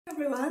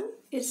everyone,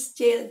 it's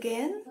Jay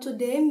again.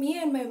 Today,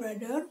 me and my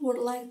brother would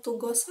like to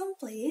go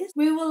someplace.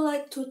 We would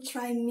like to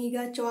try Mie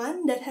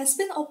Gacoan that has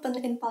been opened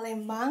in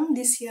Palembang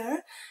this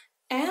year,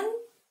 and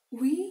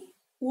we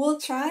will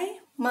try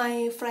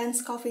my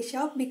friend's coffee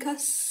shop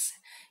because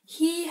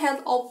he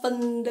had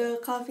opened the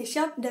coffee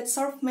shop that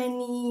served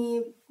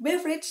many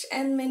beverage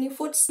and many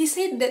foods. He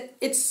said that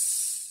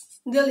it's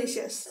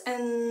delicious,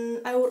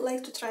 and I would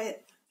like to try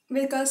it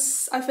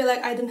because I feel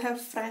like I don't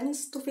have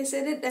friends to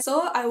visit it,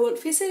 so I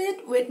would visit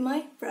it with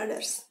my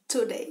brothers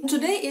today.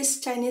 Today is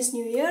Chinese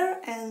New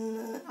Year,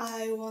 and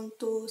I want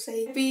to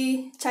say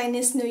Happy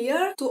Chinese New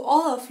Year to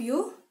all of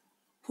you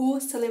who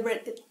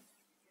celebrate it.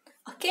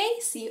 Okay,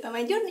 see you on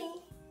my journey.